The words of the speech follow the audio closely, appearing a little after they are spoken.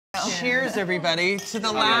Cheers, everybody, to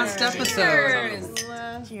the last episode.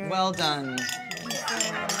 Cheers. Well done.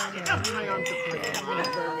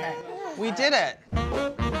 We did it.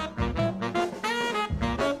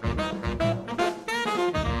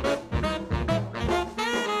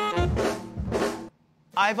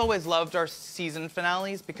 I've always loved our season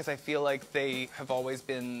finales because I feel like they have always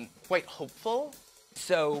been quite hopeful.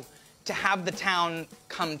 So to have the town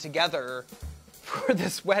come together for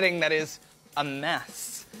this wedding that is a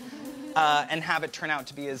mess and have it turn out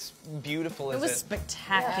to be as beautiful as it was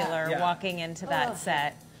spectacular walking into that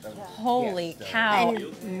set. Holy cow.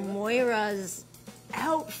 And Moira's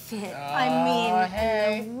outfit,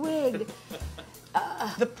 the wig.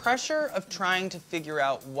 The pressure of trying to figure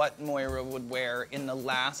out what Moira would wear in the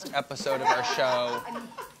last episode of our show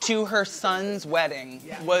to her son's wedding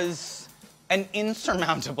was an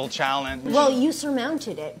insurmountable challenge. Well, you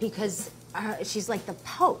surmounted it because she's like the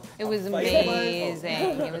Pope. It was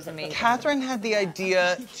amazing. It was amazing. Catherine had the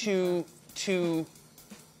idea to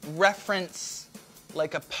reference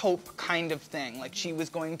like a Pope kind of thing. Like she was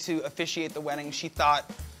going to officiate the wedding. She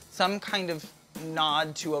thought some kind of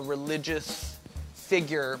nod to a religious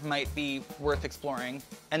figure might be worth exploring.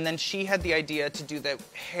 And then she had the idea to do the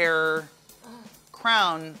hair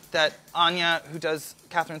crown that Anya, who does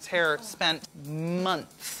Catherine's hair, spent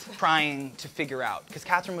months trying to figure out. Because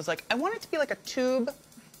Catherine was like, I want it to be like a tube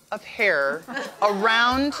of hair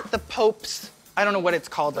around the Pope's, I don't know what it's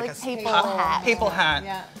called, like a papal hat. Papal hat.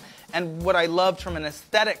 Yeah. And what I loved from an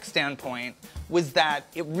aesthetic standpoint was that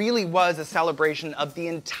it really was a celebration of the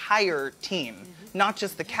entire team. Not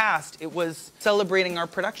just the cast, it was celebrating our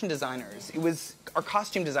production designers. It was our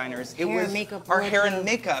costume designers. It was our hair and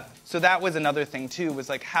makeup. So that was another thing too, was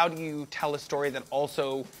like, how do you tell a story that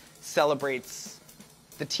also celebrates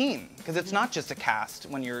the team? Because it's not just a cast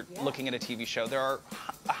when you're looking at a TV show. There are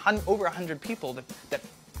over 100 people that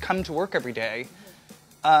come to work every day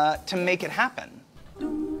to make it happen.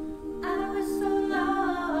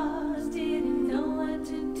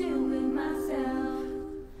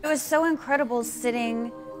 It was so incredible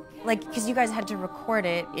sitting, like, because you guys had to record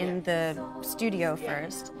it in the studio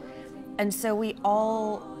first. And so we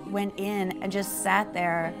all went in and just sat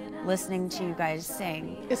there listening to you guys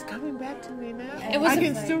sing. It's coming back to me now. I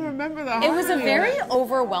can still remember the harmony. It was a very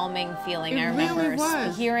overwhelming feeling, I remember. Really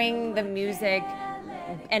was. Hearing the music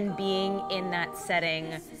and being in that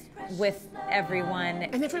setting with everyone.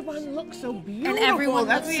 And everyone looked so beautiful. And everyone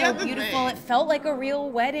That's looked the so other beautiful. thing. It felt like a real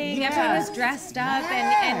wedding. Yes. Everyone was dressed up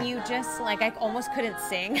and you just, like, I almost couldn't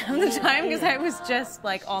sing half the time because I was just,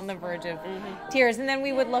 like, on the verge of tears. And then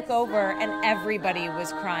we would look over and everybody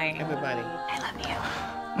was crying. Everybody. I love you.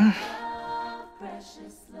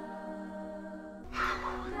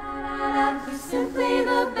 Simply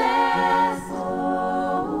the best.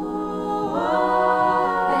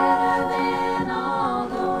 Better than all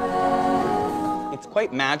the rest. It's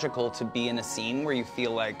quite magical to be in a scene where you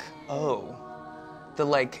feel like, oh, the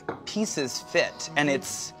like pieces fit, and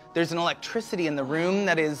there's an electricity in the room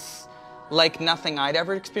that is like nothing I'd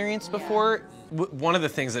ever experienced before. One of the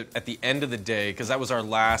things that at the end of the day, because that was our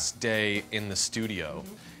last day in the studio,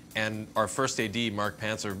 and our first AD, Mark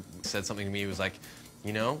Pantzer, said something to me. He was like,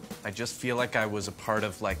 you know, I just feel like I was a part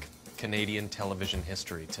of like Canadian television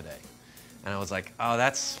history today. And I was like, oh,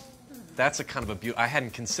 that's a kind of I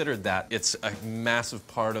hadn't considered that. It's a massive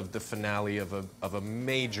part of the finale of a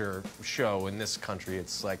major show in this country.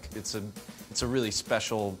 It's like, it's a really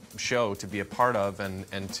special show to be a part of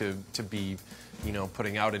and to be, you know,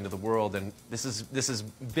 putting out into the world. And this is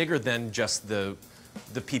bigger than just the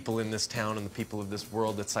people in this town and the people of this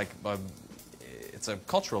world. It's like, it's a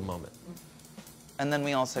cultural moment. And then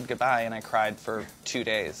we all said goodbye, and I cried for 2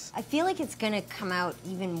 days. I feel like it's gonna come out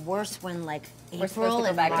even worse when like supposed to April go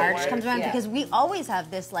and back to March work, comes around yeah. because we always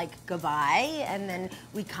have this like goodbye and then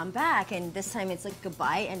we come back and this time it's like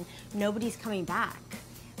goodbye and nobody's coming back.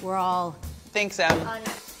 We're all Thanks, Em.